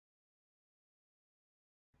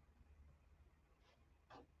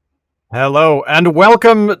Hello and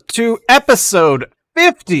welcome to episode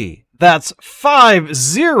 50. That's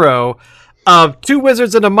 50 of Two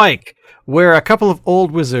Wizards and a Mic, where a couple of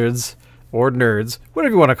old wizards or nerds,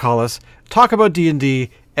 whatever you want to call us, talk about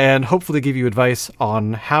D&D and hopefully give you advice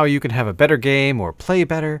on how you can have a better game or play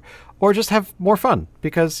better or just have more fun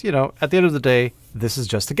because, at the end of the day, this is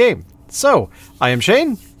just a game. So, I am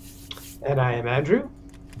Shane. And I am Andrew.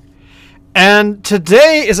 And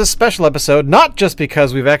today is a special episode, not just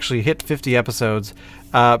because we've actually hit 50 episodes,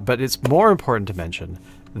 but it's more important to mention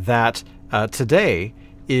that today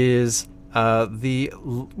is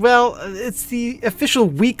it's the official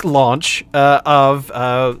week launch of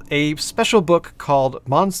a special book called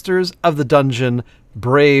Monsters of the Dungeon,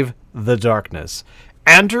 Brave the Darkness.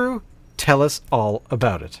 Andrew, tell us all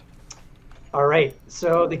about it. All right,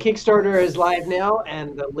 so the Kickstarter is live now,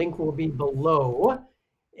 and the link will be below.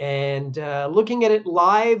 And looking at it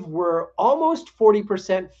live, we're almost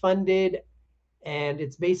 40% funded, and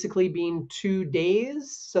it's basically been 2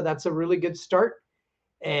 days. So that's a really good start.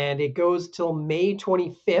 And it goes till May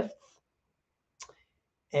 25th.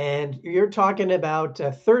 And you're talking about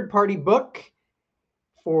a third-party book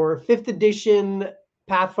for 5th edition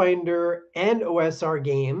Pathfinder and OSR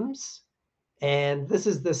games. And this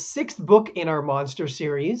is the 6th book in our monster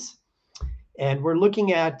series. And we're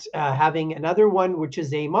looking at having another one, which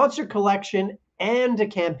is a monster collection and a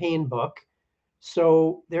campaign book.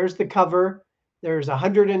 So there's the cover. There's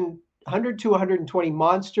 100 to 120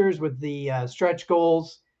 monsters with the stretch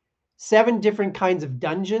goals. 7 different kinds of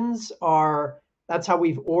dungeons that's how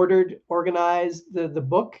we've organized the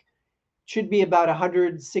book. Should be about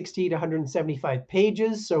 160 to 175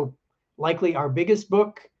 pages. So likely our biggest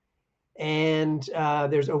book. And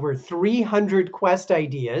there's over 300 quest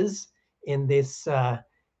ideas in this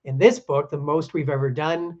book, the most we've ever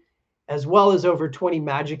done, as well as over 20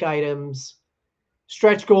 magic items,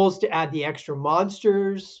 stretch goals to add the extra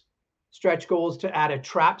monsters, stretch goals to add a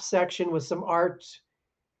trap section with some art,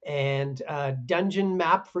 and a dungeon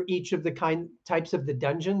map for each of the types of the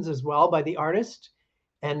dungeons as well by the artist,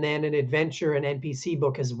 and then an adventure and NPC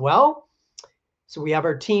book as well. So we have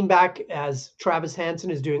our team back as Travis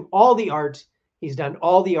Hansen is doing all the art. He's done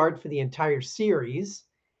all the art for the entire series.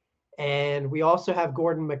 And we also have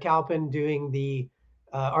Gordon McAlpin doing the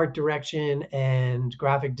art direction and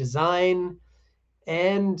graphic design.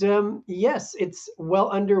 And yes, it's well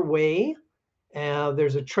underway.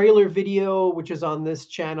 There's a trailer video, which is on this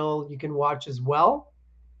channel you can watch as well.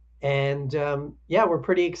 And yeah, we're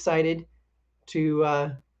pretty excited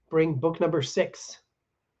to bring book number 6.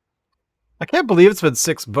 I can't believe it's been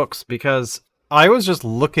 6 books because I was just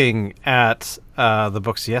looking at the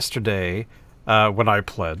books yesterday when I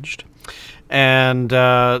pledged. And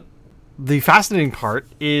the fascinating part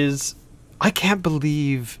is I can't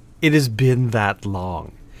believe it has been that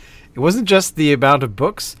long. It wasn't just the amount of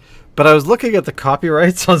books, but I was looking at the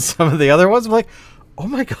copyrights on some of the other ones. I'm like, oh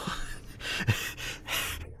my God.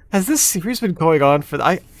 Has this series been going on for...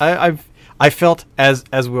 I felt, as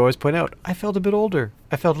we always point out, I felt a bit older.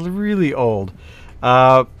 I felt really old.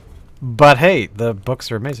 But hey, the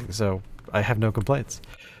books are amazing, so I have no complaints.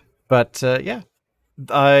 But yeah,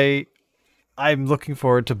 I'm looking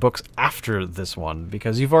forward to books after this one,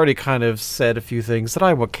 because you've already kind of said a few things that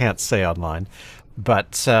I can't say online.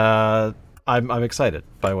 But I'm excited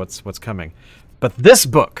by what's coming. But this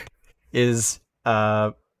book is...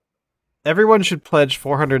 everyone should pledge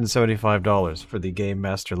 $475 for the Game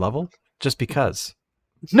Master level. Just because.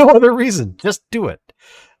 No other reason. Just do it.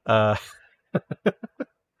 Can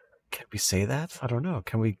we say that? I don't know.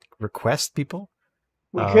 Can we request people?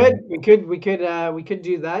 We could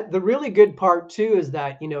do that. The really good part too is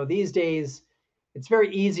that, these days it's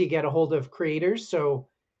very easy to get a hold of creators. So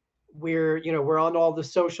we're on all the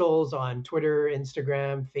socials on Twitter,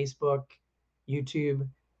 Instagram, Facebook, YouTube.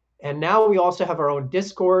 And now we also have our own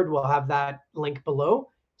Discord. We'll have that link below.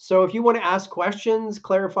 So if you want to ask questions,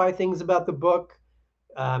 clarify things about the book,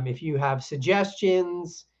 if you have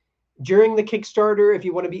suggestions during the Kickstarter, if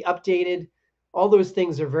you want to be updated, all those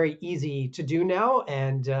things are very easy to do now.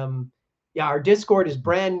 And yeah, our Discord is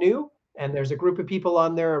brand new, and there's a group of people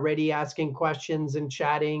on there already asking questions and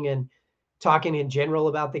chatting and talking in general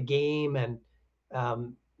about the game. And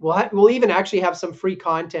we'll even actually have some free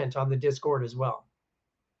content on the Discord as well.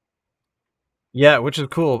 Yeah, which is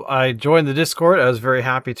cool. I joined the Discord. I was very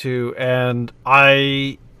happy to, and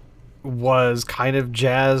I was kind of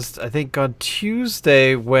jazzed, I think, on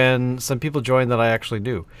Tuesday when some people joined that I actually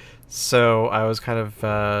knew. So I was kind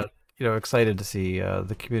of, excited to see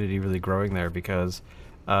the community really growing there because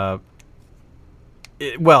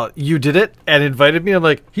well, you did it and invited me. I'm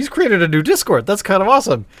like, he's created a new Discord. That's kind of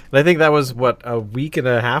awesome. And I think that was what, a week and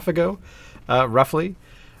a half ago, roughly.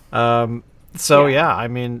 So Yeah. yeah, I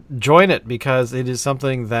mean, join it because it is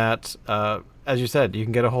something that, as you said, you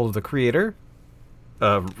can get a hold of the creator,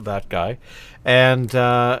 that guy, and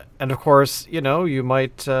of course, you know, you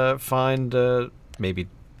might find maybe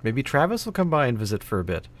maybe Travis will come by and visit for a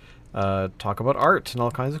bit, talk about art and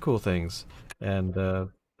all kinds of cool things, and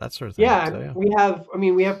that sort of thing. Yeah, So yeah,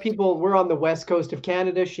 we have people, we're on the west coast of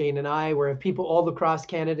Canada, Shane and I, we have people all across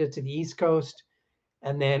Canada to the east coast,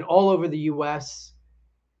 and then all over the US,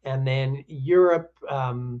 and then Europe,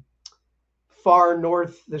 far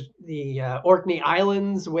north, the Orkney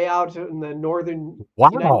Islands, way out in the northern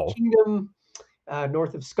United wow, Kingdom,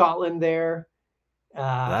 north of Scotland there.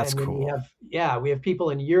 that's And then cool. we have people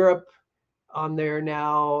in Europe on there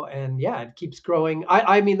now, and yeah, it keeps growing.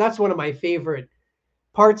 I mean, that's one of my favorite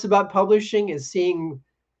parts about publishing is seeing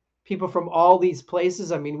people from all these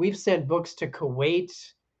places. I mean, we've sent books to Kuwait,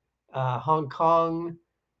 Hong Kong.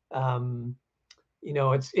 Um, you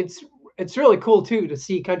know, it's really cool too to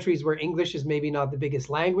see countries where English is maybe not the biggest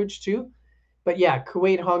language too. But yeah,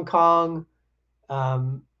 Kuwait, Hong Kong,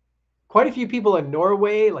 um, quite a few people in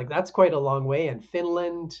Norway, like that's quite a long way, and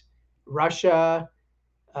Finland, Russia.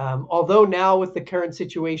 Although now with the current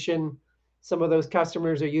situation, some of those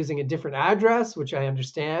customers are using a different address, which I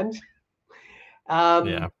understand.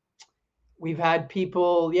 Yeah, Um, we've had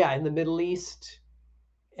people, yeah, in the Middle East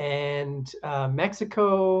and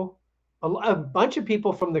Mexico, a bunch of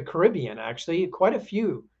people from the Caribbean, actually, quite a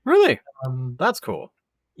few. really, Um, that's cool.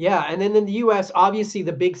 yeah, and then in the US, obviously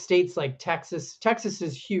the big states like Texas. Texas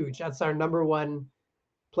is huge. That's our number one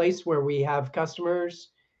place where we have customers,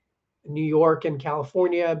 New York and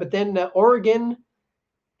California, but then Oregon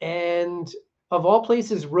and of all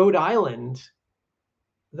places, Rhode Island.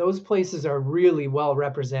 Those places are really well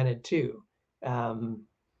represented too. Um,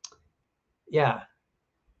 yeah,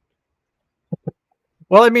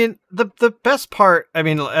 Well, I mean, the best part, I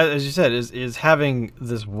mean, as you said, is having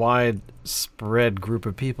this wide spread group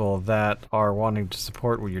of people that are wanting to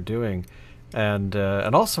support what you're doing, and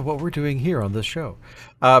also what we're doing here on this show.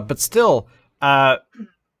 But still, uh,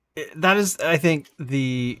 that is, I think,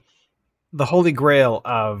 the holy grail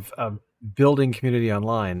of building community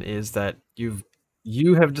online is that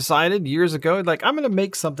you have decided years ago, like, I'm going to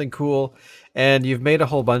make something cool, and you've made a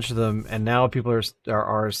whole bunch of them, and now people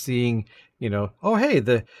are seeing, you know, oh hey,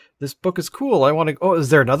 the this book is cool, I want to, oh, is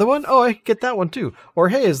there another one, oh, I can get that one too, or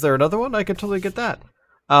hey, is there another one, I can totally get that.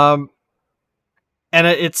 um and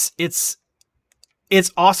it's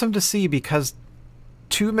awesome to see, because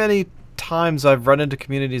too many times I've run into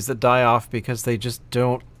communities that die off because they just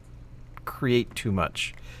don't create too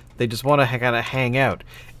much. They just want to kind of hang out.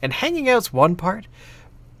 And hanging out's one part,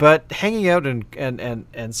 but hanging out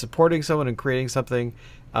and supporting someone and creating something,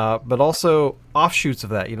 but also offshoots of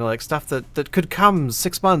that, you know, like stuff that could come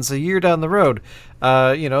 6 months, a year down the road.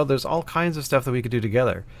 You know, there's all kinds of stuff that we could do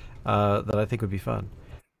together, that I think would be fun.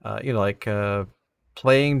 You know, like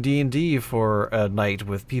playing D&D for a night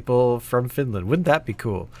with people from Finland. Wouldn't that be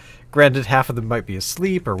cool? Granted, half of them might be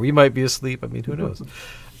asleep, or we might be asleep. I mean, who knows?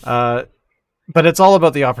 Uh, but it's all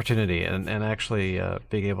about the opportunity, and actually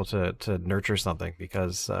being able to nurture something,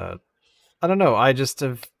 because I don't know, I just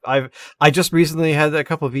recently had a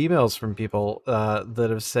couple of emails from people that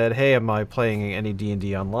have said, hey, am I playing any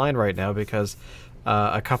D&D online right now, because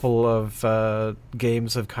a couple of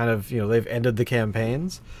games have kind of, you know, they've ended the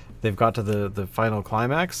campaigns, they've got to the final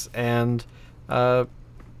climax, and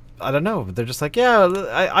I don't know, they're just like, yeah,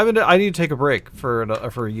 I need to take a break for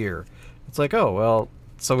a year. It's like, oh well,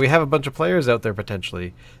 so we have a bunch of players out there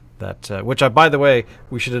potentially that, which I, by the way,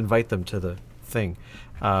 we should invite them to the thing.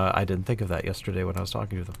 I didn't think of that yesterday when I was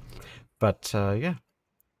talking to them, but yeah.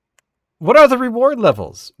 What are the reward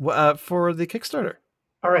levels for the Kickstarter?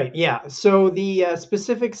 all right, yeah. So the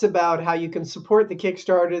specifics about how you can support the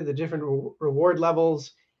Kickstarter, the different reward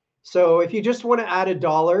levels. So if you just want to add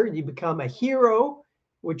 $1, you become a hero,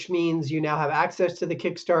 which means you now have access to the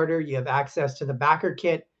Kickstarter, you have access to the backer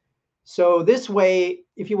kit. So this way,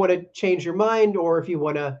 if you want to change your mind, or if you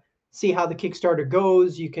want to see how the Kickstarter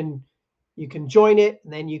goes, you can join it,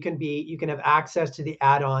 and then you can have access to the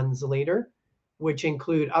add-ons later, which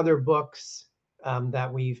include other books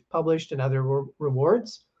that we've published and other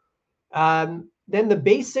rewards. Then the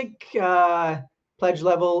basic pledge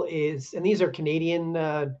level is, and these are Canadian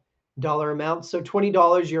dollar amounts. So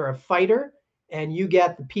 $20, you're a fighter, and you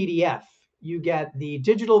get the PDF. You get the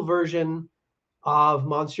digital version of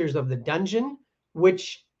Monsters of the Dungeon,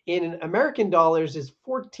 which in American dollars is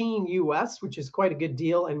 14 US, which is quite a good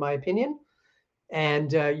deal in my opinion.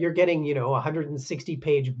 And you're getting, a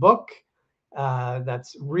 160-page book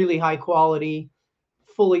that's really high quality,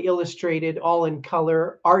 fully illustrated, all in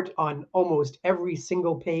color, art on almost every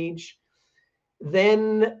single page.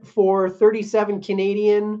 Then for 37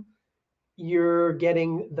 Canadian, you're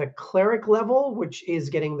getting the cleric level, which is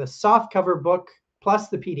getting the soft cover book plus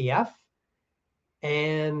the PDF.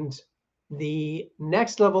 And the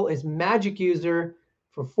next level is magic user.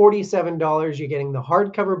 For $47, you're getting the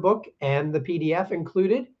hardcover book and the PDF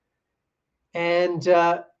included. And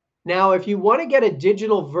now, if you want to get a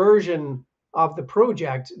digital version of the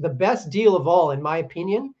project, the best deal of all, in my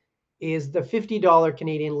opinion, is the $50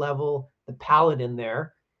 Canadian level, the Paladin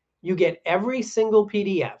there. You get every single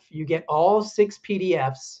PDF. You get all 6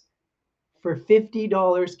 PDFs for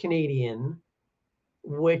 $50 Canadian,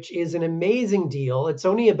 which is an amazing deal. It's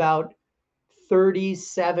only about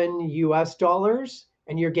 37 US dollars,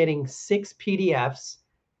 and you're getting 6 PDFs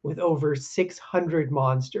with over 600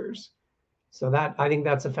 monsters. So I think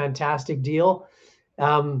that's a fantastic deal.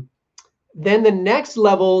 Then the next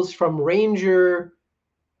levels, from Ranger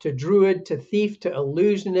to Druid to Thief to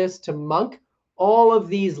Illusionist to Monk, all of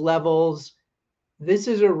these levels, this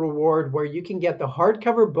is a reward where you can get the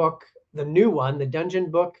hardcover book, the new one, the dungeon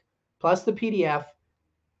book, plus the PDF,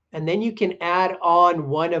 and then you can add on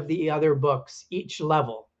one of the other books each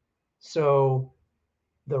level. So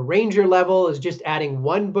the Ranger level is just adding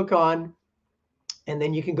one book on, and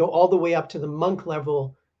then you can go all the way up to the Monk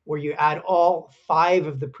level where you add all 5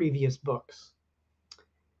 of the previous books.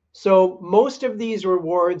 So most of these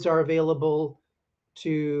rewards are available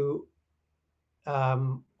to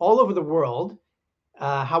all over the world.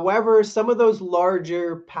 However, some of those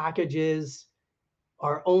larger packages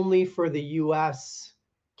are only for the US,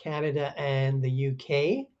 Canada, and the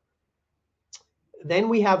UK. Then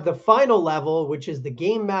we have the final level, which is the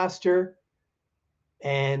Game Master.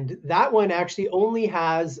 And that one actually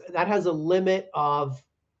has a limit of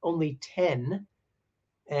only 10.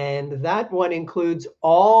 And that one includes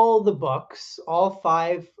all the books, all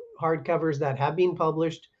 5 hardcovers that have been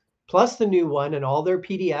published, plus the new one and all their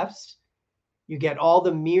PDFs. You get all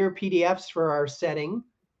the mirror PDFs for our setting.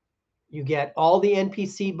 You get all the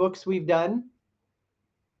NPC books we've done.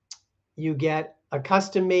 You get a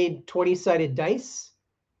custom-made 20-sided dice.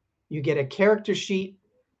 You get a character sheet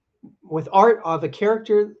with art of a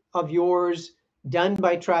character of yours done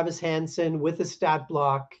by Travis Hansen with a stat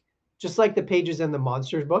block, just like the pages in the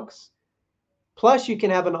Monsters books. Plus, you can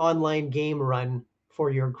have an online game run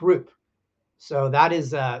for your group. So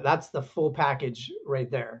that's the full package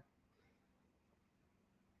right there.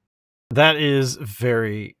 That is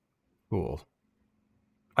very cool.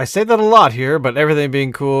 I say that a lot here, but everything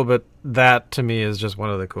being cool, but that to me is just one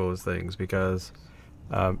of the coolest things because,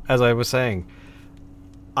 as I was saying,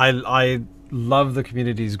 I love the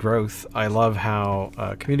community's growth. I love how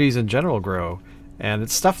communities in general grow, and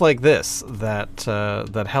it's stuff like this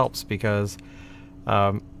that helps because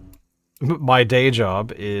my day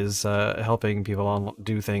job is helping people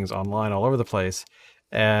do things online all over the place,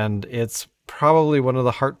 and it's probably one of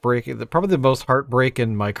the probably the most heartbreak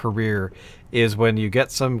in my career is when you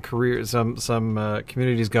get some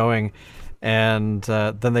communities going, and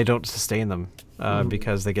then they don't sustain them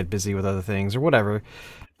because they get busy with other things or whatever.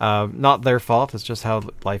 Not their fault. It's just how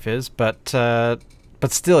life is. But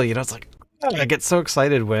still, it's like I get so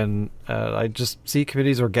excited when I just see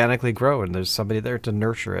communities organically grow and there's somebody there to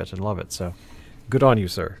nurture it and love it. So good on you,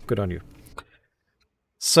 sir. Good on you.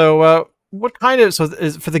 So what kind of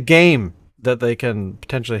is for the game that they can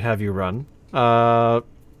potentially have you run? Are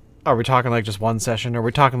we talking like just one session, or are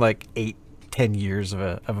we talking like 8-10 years of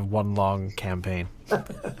a one long campaign?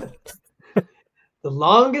 The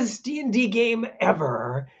longest D&D game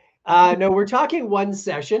ever. No, we're talking one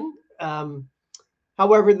session.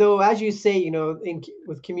 However, though, as you say,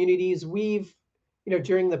 with communities, we've,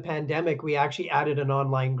 during the pandemic, we actually added an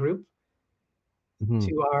online group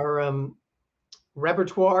to our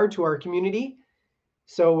repertoire, to our community.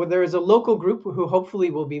 So there is a local group who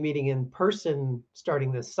hopefully will be meeting in person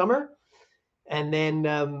starting this summer. And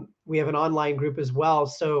then we have an online group as well.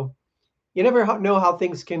 So you never know how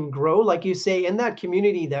things can grow. Like you say, in that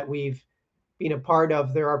community that we've been a part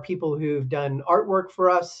of, there are people who've done artwork for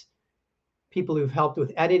us, people who've helped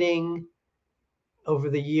with editing over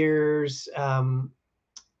the years,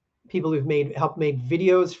 people who've helped make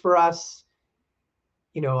videos for us.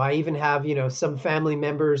 I even have, some family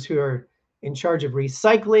members who are in charge of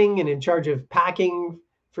recycling and in charge of packing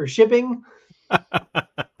for shipping.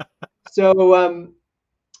 So,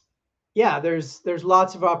 yeah, there's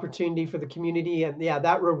lots of opportunity for the community, and yeah,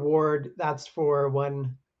 that reward, that's for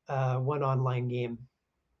one online game.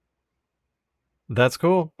 That's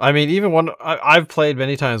cool. I mean, even I've played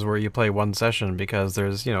many times where you play one session because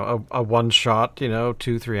there's, a one shot,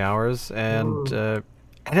 2-3 hours, Mm,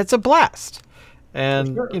 and it's a blast. for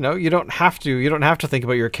And, sure. you don't have to think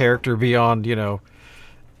about your character beyond,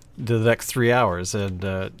 the next 3 hours. And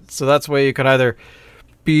so that's why you can either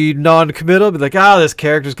be non-committal, be like, this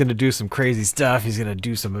character's going to do some crazy stuff. He's going to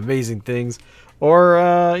do some amazing things. Or,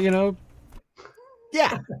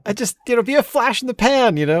 yeah, I just, be a flash in the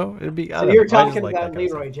pan, It'd be, I So don't you're know. I just talking like that about kind of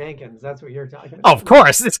stuff. Leroy Jenkins. That's what you're talking Oh, of about.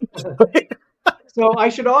 course. So I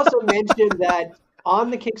should also mention that on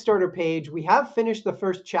the Kickstarter page, we have finished the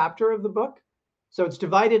first chapter of the book. So it's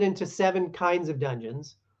divided into 7 kinds of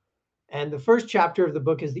dungeons. And the first chapter of the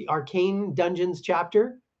book is the Arcane Dungeons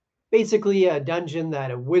chapter. Basically, a dungeon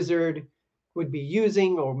that a wizard would be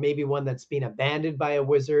using, or maybe one that's been abandoned by a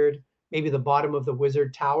wizard, maybe the bottom of the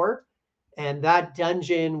wizard tower. And that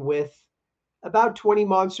dungeon with about 20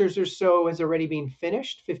 monsters or so has already been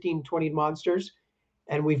finished, 15, 20 monsters.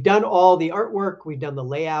 And we've done all the artwork, we've done the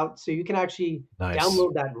layout. So you can actually Nice.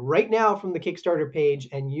 download that right now from the Kickstarter page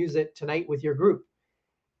and use it tonight with your group.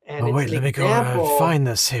 And Oh, it's wait, an let me go example. find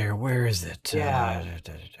this here. Where is it? Yeah,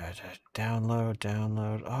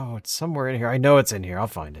 Download. Oh, it's somewhere in here. I know it's in here. I'll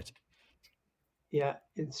find it. yeah,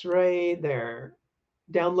 it's right there.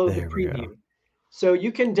 Download the There we go. preview. So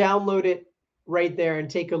you can download it right there and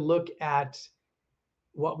take a look at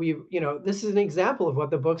what this is an example of what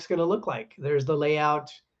the book's going to look like. There's the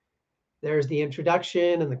layout, there's the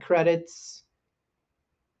introduction and the credits.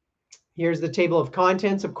 Here's the table of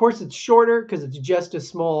contents. Of course, it's shorter because it's just a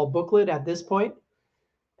small booklet at this point.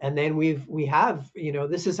 And then we have,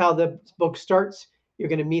 this is how the book starts. You're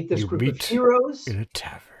going to meet this You group of meet heroes. in a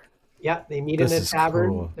tavern. Yeah, they meet in This a is tavern.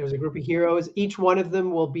 cool. There's a group of heroes. Each one of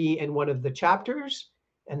them will be in one of the chapters.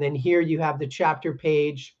 And then here you have the chapter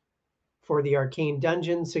page for the Arcane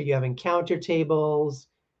Dungeon. So you have encounter tables,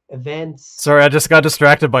 events. Sorry, I just got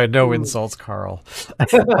distracted by no Mm. insults, Carl.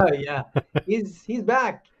 Yeah, he's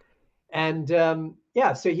back. And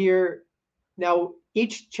yeah, so here now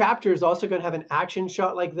each chapter is also going to have an action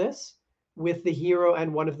shot like this with the hero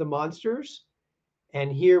and one of the monsters.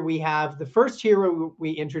 And here we have the first hero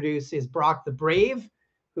we introduce is Brock the Brave,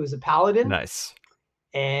 who's a paladin, Nice.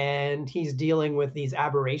 and he's dealing with these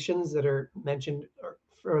aberrations that are mentioned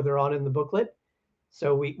further on in the booklet.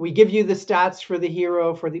 So we give you the stats for the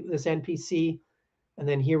hero for this NPC, and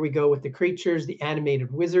then here we go with the creatures, the animated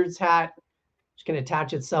wizard's hat, which can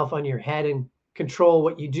attach itself on your head and control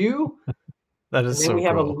what you do. That And is then so we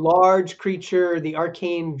have a cool. large creature, the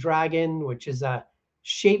arcane dragon, which is a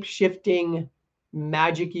shape-shifting,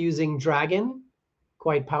 magic-using dragon,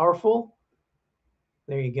 quite powerful.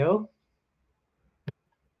 There you go.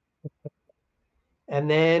 And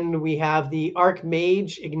then we have the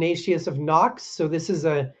Archmage Ignatius of Nox. So this is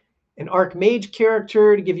an Archmage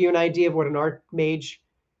character to give you an idea of what an Archmage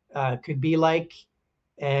could be like.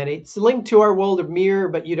 And it's linked to our World of Mirror,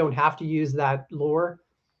 but you don't have to use that lore.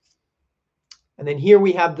 And then here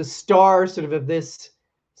we have the star sort of this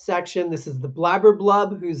section. This is the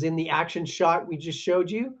Blabberblub, who's in the action shot we just showed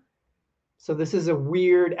you. So this is a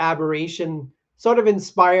weird aberration, sort of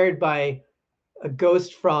inspired by a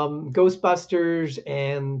ghost from Ghostbusters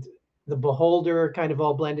and the Beholder kind of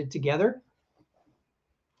all blended together.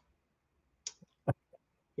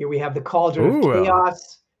 Here we have the Cauldron of Ooh.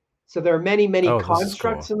 Chaos. So there are many, many Oh, this is cool.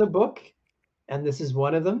 constructs in the book, and this is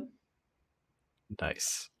one of them.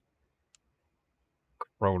 Nice.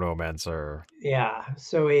 Chronomancer. Yeah,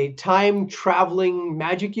 so a time traveling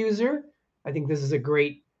magic user. I think this is a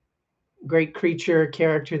great creature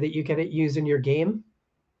character that you can use in your game.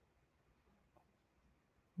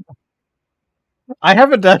 I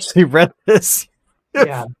haven't actually read this.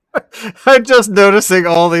 Yeah. I'm just noticing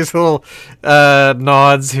all these little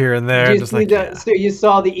nods here and there. Did you Just see like, yeah. so you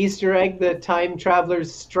saw the Easter egg, the time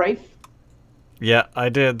traveler's strife? Yeah, I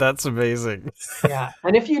did. That's amazing. Yeah.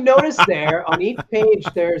 And if you notice there on each page,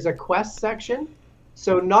 there's a quest section.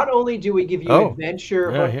 So not only do we give you Oh,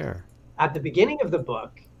 adventure yeah, hooks here. at the beginning of the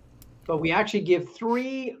book, but we actually give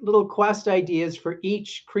 3 little quest ideas for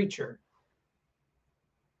each creature.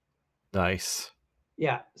 Nice.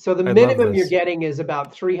 Yeah. So the I love minimum you're this. getting is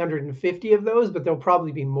about 350 of those, but there'll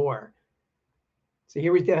probably be more. So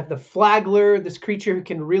here we have the Flagler, this creature who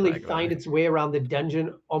can really find its way around the dungeon.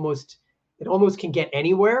 It almost can get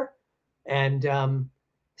anywhere. And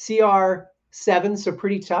CR 7, so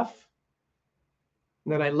pretty tough.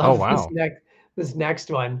 And then I love this next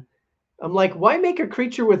one. I'm like, why make a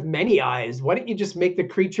creature with many eyes? Why don't you just make the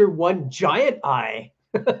creature one giant eye?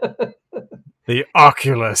 The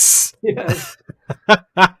Oculus. Yes.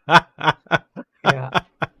 Yeah.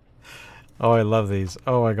 Oh, I love these.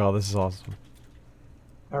 Oh my god, this is awesome.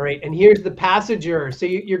 All right, and here's the passager. So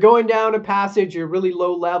you're going down a passage, you're really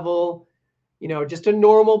low level, you know, just a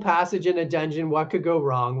normal passage in a dungeon. What could go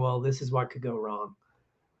wrong? Well, this is what could go wrong.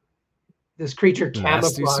 This creature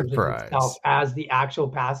Nasty camouflages itself surprise. as the actual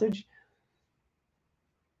passage.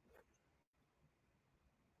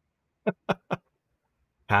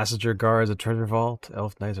 Passenger guards a treasure vault.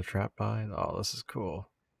 Elf knights are trapped by. Oh, this is cool.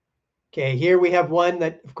 Okay, here we have one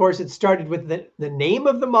that, of course, it started with the name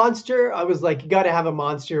of the monster. I was like, you got to have a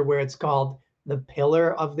monster where it's called the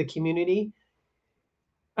pillar of the community.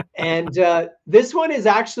 And this one is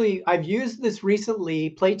actually, I've used this recently,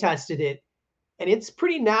 play tested it, and it's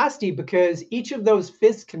pretty nasty because each of those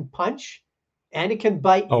fists can punch and it can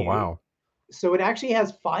bite you. Oh, wow. So it actually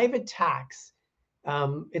has 5 attacks.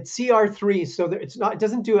 It's CR3, so it's not, it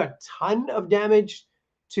doesn't do a ton of damage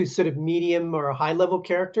to sort of medium or high level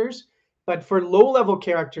characters, but for low level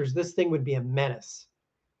characters, this thing would be a menace.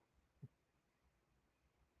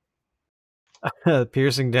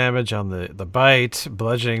 Piercing damage on the bite,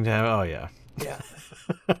 bludgeoning damage. Oh, yeah. Yeah.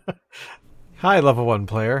 Hi, level 1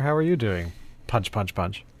 player. How are you doing? Punch, punch,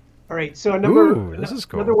 punch. All right, so This is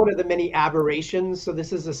cool. another one of the many aberrations. So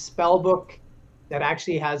this is a spell book that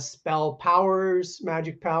actually has spell powers,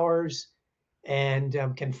 magic powers, and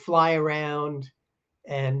can fly around.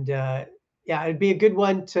 And yeah, it'd be a good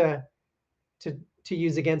one to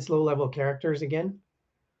use against low level characters again.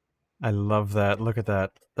 I love that. Look at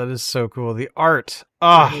that. That is so cool. The art.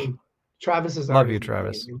 Ah, Travis's art. love you,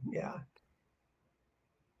 Travis. Amazing. Yeah.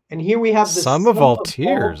 And here we have the Sum of all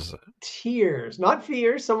tears. Tears, not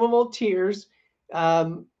fears. Sum of all tears.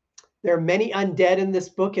 There are many undead in this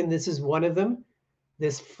book, and this is one of them.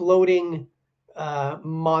 This floating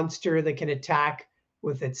monster that can attack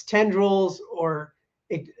with its tendrils, or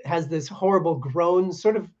it has this horrible groan,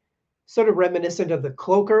 sort of reminiscent of the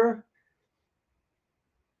cloaker.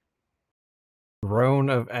 Groan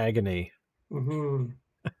of agony. Mm-hmm.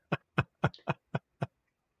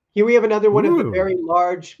 Here we have another one of the very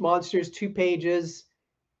large monsters, 2 pages,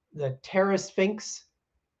 the Terra Sphinx.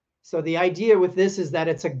 So the idea with this is that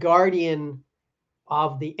it's a guardian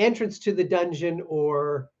of the entrance to the dungeon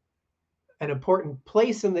or an important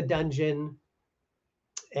place in the dungeon.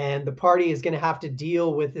 And the party is going to have to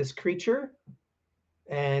deal with this creature.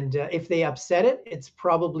 And if they upset it, it's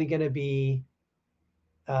probably going to be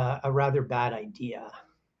a rather bad idea.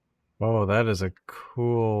 Oh, that is a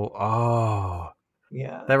cool. Oh,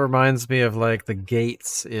 yeah. That reminds me of like the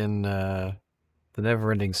gates in the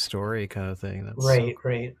Never-Ending Story kind of thing. That's right, so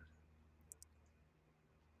cool. right.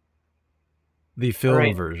 The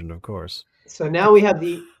film version, of course. So now we have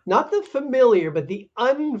not the familiar, but the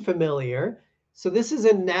unfamiliar. So this is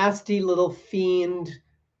a nasty little fiend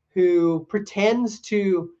who pretends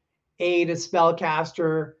to aid a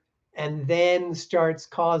spellcaster and then starts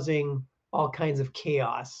causing all kinds of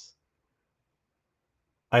chaos.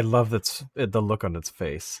 I love the look on its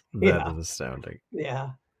face. That is astounding.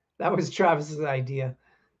 Yeah, that was Travis's idea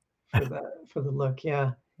for the look.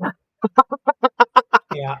 Yeah,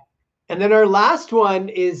 yeah. And then our last one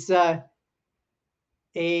is a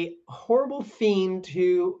horrible fiend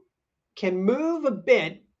who can move a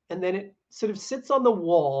bit, and then it sort of sits on the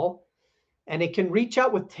wall, and it can reach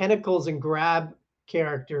out with tentacles and grab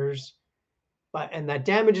characters, and that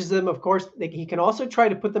damages them. Of course, he can also try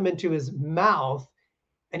to put them into his mouth.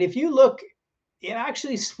 And if you look, it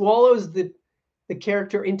actually swallows the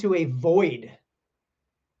character into a void.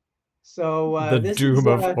 So the Doom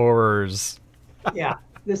of Horrors. Yeah,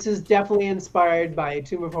 this is definitely inspired by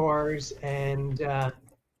Tomb of Horrors, and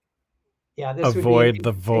yeah, this avoid would be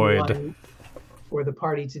the void for the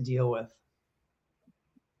party to deal with.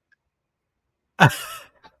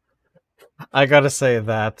 I gotta say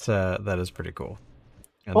that that is pretty cool.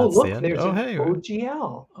 And that's look, the end. There's hey,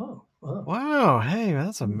 OGL. Oh. Wow. Wow, hey,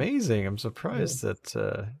 that's amazing. I'm surprised that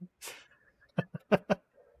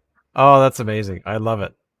oh, that's amazing. I love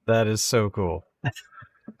it. That is so cool.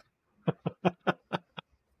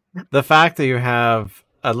 The fact that you have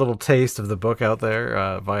a little taste of the book out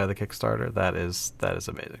there via the Kickstarter, that is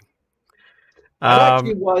amazing. That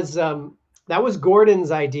actually was that was Gordon's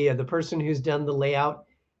idea, the person who's done the layout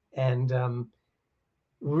and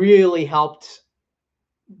really helped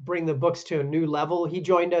bring the books to a new level. He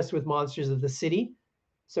joined us with Monsters of the City.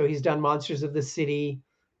 So he's done Monsters of the City,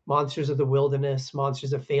 Monsters of the Wilderness,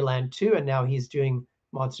 Monsters of Feyland 2, and now he's doing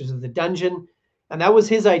Monsters of the Dungeon. And that was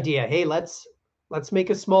his idea. Hey, let's make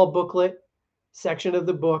a small booklet section of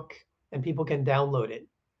the book and people can download it.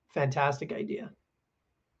 Fantastic idea.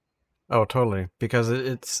 Oh, totally. Because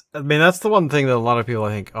it's, I mean, that's the one thing that a lot of people,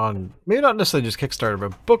 I think, on, maybe not necessarily just Kickstarter,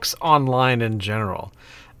 but books online in general,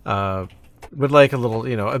 would like a little,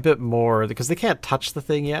 a bit more because they can't touch the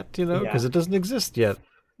thing yet, because Yeah, it doesn't exist yet.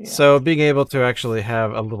 yeah. So being able to actually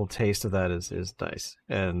have a little taste of that is nice,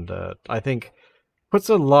 and I think puts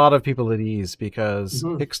a lot of people at ease because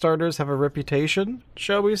Hmm. Kickstarters have a reputation,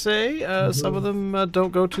 shall we say? Some of Hmm. them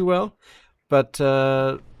don't go too well, but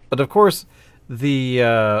of course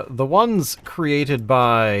the ones created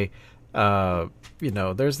by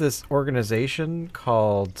there's this organization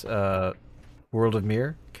called World of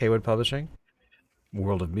Mirror, Cawood Publishing,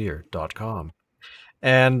 worldofmirror.com.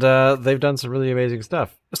 And they've done some really amazing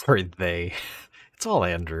stuff. Sorry, they. It's all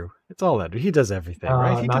Andrew. It's all Andrew. He does everything,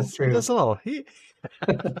 right? He Not does. He true. does it all.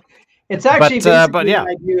 It's actually But basically yeah.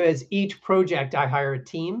 what I do is each project I hire a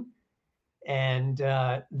team, and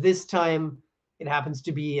this time it happens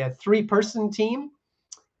to be a 3-person team,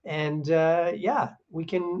 and yeah, we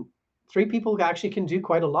can 3 people actually can do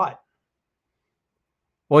quite a lot.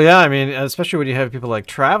 Well, yeah. I mean, especially when you have people like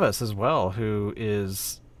Travis as well, who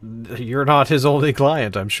is. You're not his only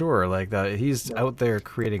client, I'm sure. Like that, he's Yeah. out there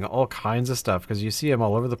creating all kinds of stuff because you see him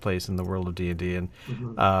all over the place in the world of D&D, and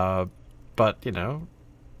Hmm. uh, but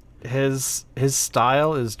his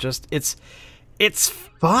style is just it's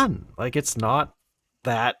fun. Like it's not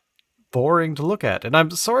that boring to look at. And I'm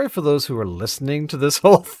sorry for those who are listening to this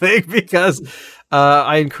whole thing because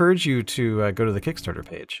I encourage you to go to the Kickstarter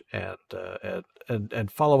page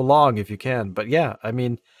and follow along if you can. But yeah, I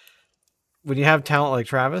mean, when you have talent like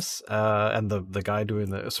Travis and the guy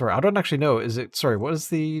doing I don't actually know. What is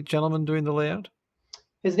the gentleman doing the layout?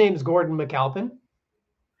 His name's Gordon McAlpin.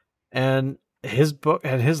 And his book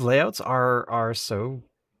and his layouts are so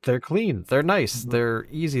they're clean, they're nice, Mhm. they're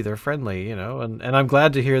easy, they're friendly, and I'm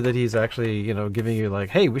glad to hear that he's actually giving you like,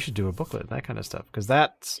 hey, we should do a booklet and that kind of stuff, because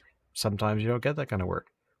that's sometimes you don't get that kind of work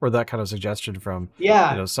or that kind of suggestion from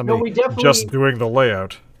Yeah, no, somebody we just definitely. doing the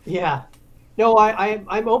layout. Yeah, no,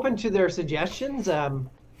 I'm open to their suggestions.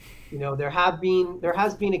 There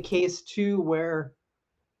has been a case too where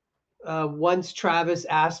once Travis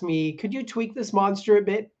asked me, "Could you tweak this monster a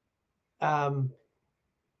bit?" Um,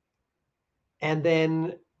 and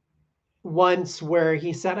then once where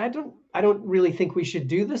he said, I don't really think we should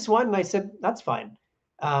do this one," and I said, "That's fine."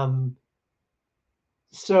 Um,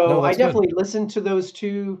 No, so I that's good. definitely listened to those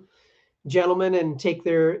two gentlemen and take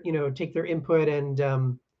their input, and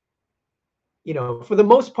for the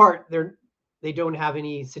most part, they don't have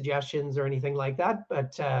any suggestions or anything like that.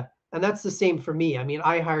 But and that's the same for me. I mean,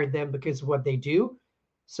 I hired them because of what they do,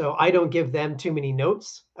 so I don't give them too many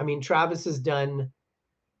notes. I mean, Travis has done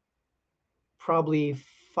probably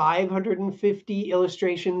 550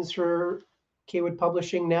 illustrations for Cawood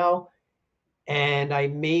Publishing now, and I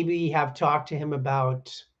maybe have talked to him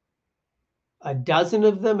about a dozen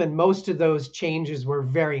of them, and most of those changes were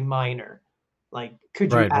very minor. Like, could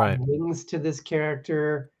you Right, add right. wings to this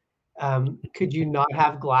character? Could you not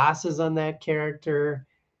have glasses on that character?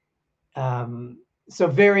 So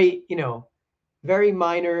very, very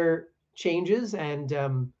minor changes,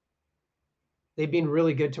 and they've been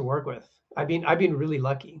really good to work with. I've been really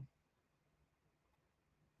lucky.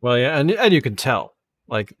 Well, yeah, and you can tell.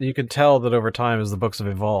 Like you can tell that over time as the books have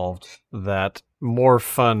evolved that more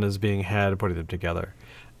fun is being had putting them together.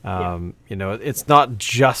 Yeah. It's not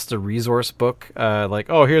just a resource book, like,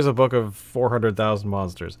 oh, here's a book of 400,000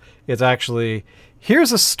 monsters. It's actually,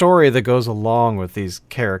 here's a story that goes along with these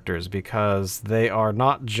characters because they are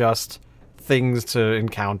not just things to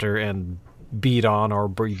encounter and beat on or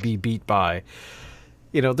be beat by.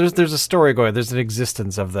 There's a story going. There's an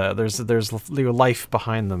existence of there's life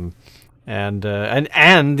behind them, and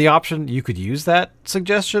the option you could use that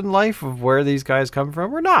suggestion life of where these guys come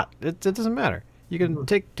from or not. It doesn't matter. You can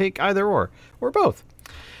Mhm. take either or both.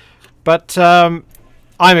 But I'm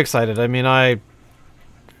excited. I mean, I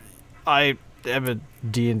am a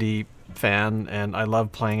D&D fan, and I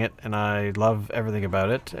love playing it, and I love everything about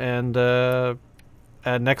it. And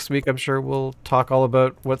next week, I'm sure we'll talk all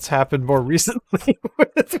about what's happened more recently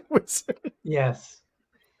with Wizard. Yes.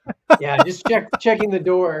 Yeah. Just checking the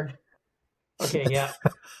door. Okay. Yeah.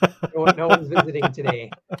 No one's visiting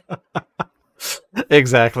today.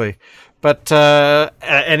 Exactly. But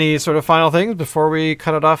any sort of final things before we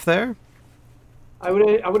cut it off there? I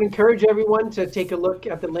would encourage everyone to take a look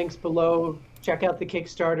at the links below. Check out the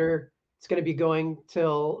Kickstarter. It's going to be going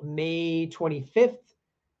till May 25th,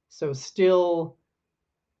 so still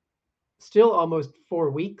almost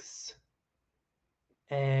 4 weeks.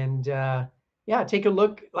 And yeah, take a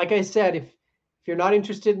look. Like I said, if you're not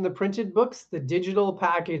interested in the printed books, the digital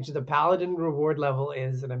package, the Paladin reward level,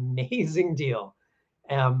 is an amazing deal.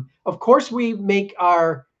 Of course, we make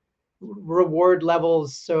our reward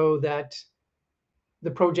levels so that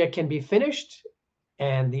the project can be finished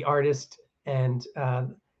and the artist and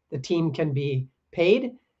the team can be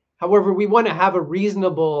paid. However, we want to have a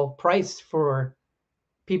reasonable price for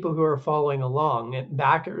people who are following along and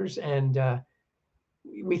backers, and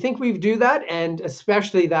we think we do that, and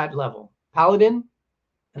especially that level. Paladin,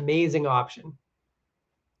 amazing option.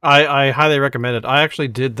 I highly recommend it. I actually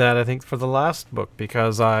did that, I think, for the last book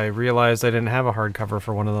because I realized I didn't have a hardcover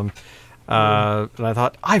for one of them. And I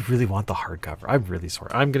thought, I really want the hardcover. I'm really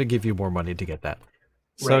sorry. I'm going to give you more money to get that.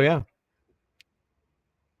 So, Right. yeah.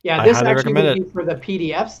 Yeah, I this highly actually recommend would it. be for the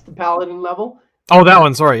PDFs, the Paladin level. Oh, that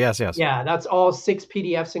one. Sorry. Yes, yes. Yeah, that's all 6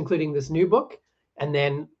 PDFs, including this new book. And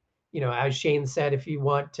then, as Shane said, if you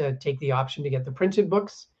want to take the option to get the printed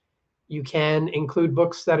books, you can include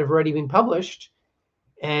books that have already been published.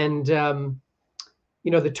 And,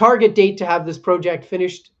 the target date to have this project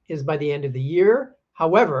finished is by the end of the year.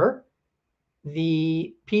 However,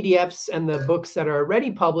 the PDFs and the books that are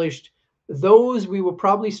already published, those we will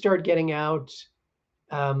probably start getting out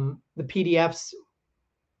the PDFs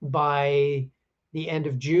by the end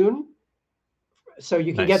of June. So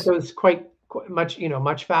you can get Nice. those quite much,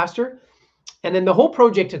 much faster. And then the whole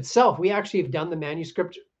project itself, we actually have done the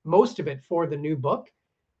manuscript, most of it for the new book.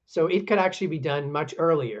 So it could actually be done much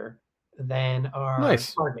earlier than our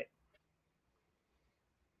Nice. target.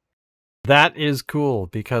 That is cool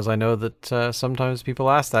because I know that sometimes people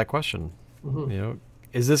ask that question. Mm-hmm.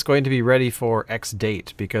 Is this going to be ready for X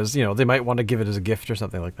date? Because, they might want to give it as a gift or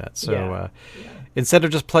something like that. So instead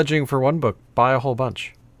of just pledging for one book, buy a whole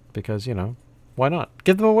bunch because, why not?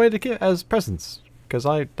 Give them away as presents because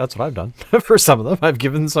that's what I've done for some of them. I've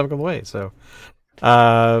given some of them away. So,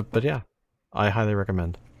 but yeah, I highly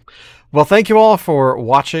recommend. Well, thank you all for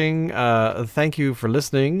watching. Thank you for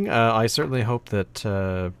listening. I certainly hope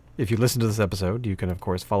that if you listen to this episode, you can, of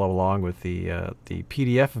course, follow along with the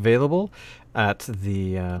PDF available at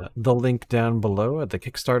the link down below at the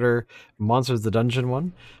Kickstarter Monsters of the Dungeon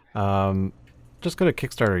one. Just go to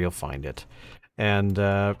Kickstarter, you'll find it. And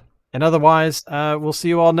otherwise, we'll see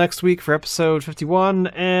you all next week for episode 51,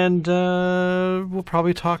 and we'll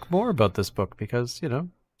probably talk more about this book because,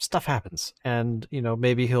 stuff happens, and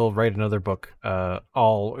maybe he'll write another book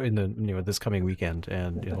all in the this coming weekend,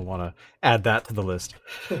 and he'll want to add that to the list.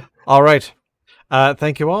 All right,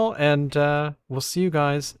 thank you all, and we'll see you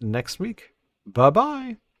guys next week. Bye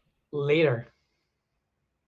bye. Later.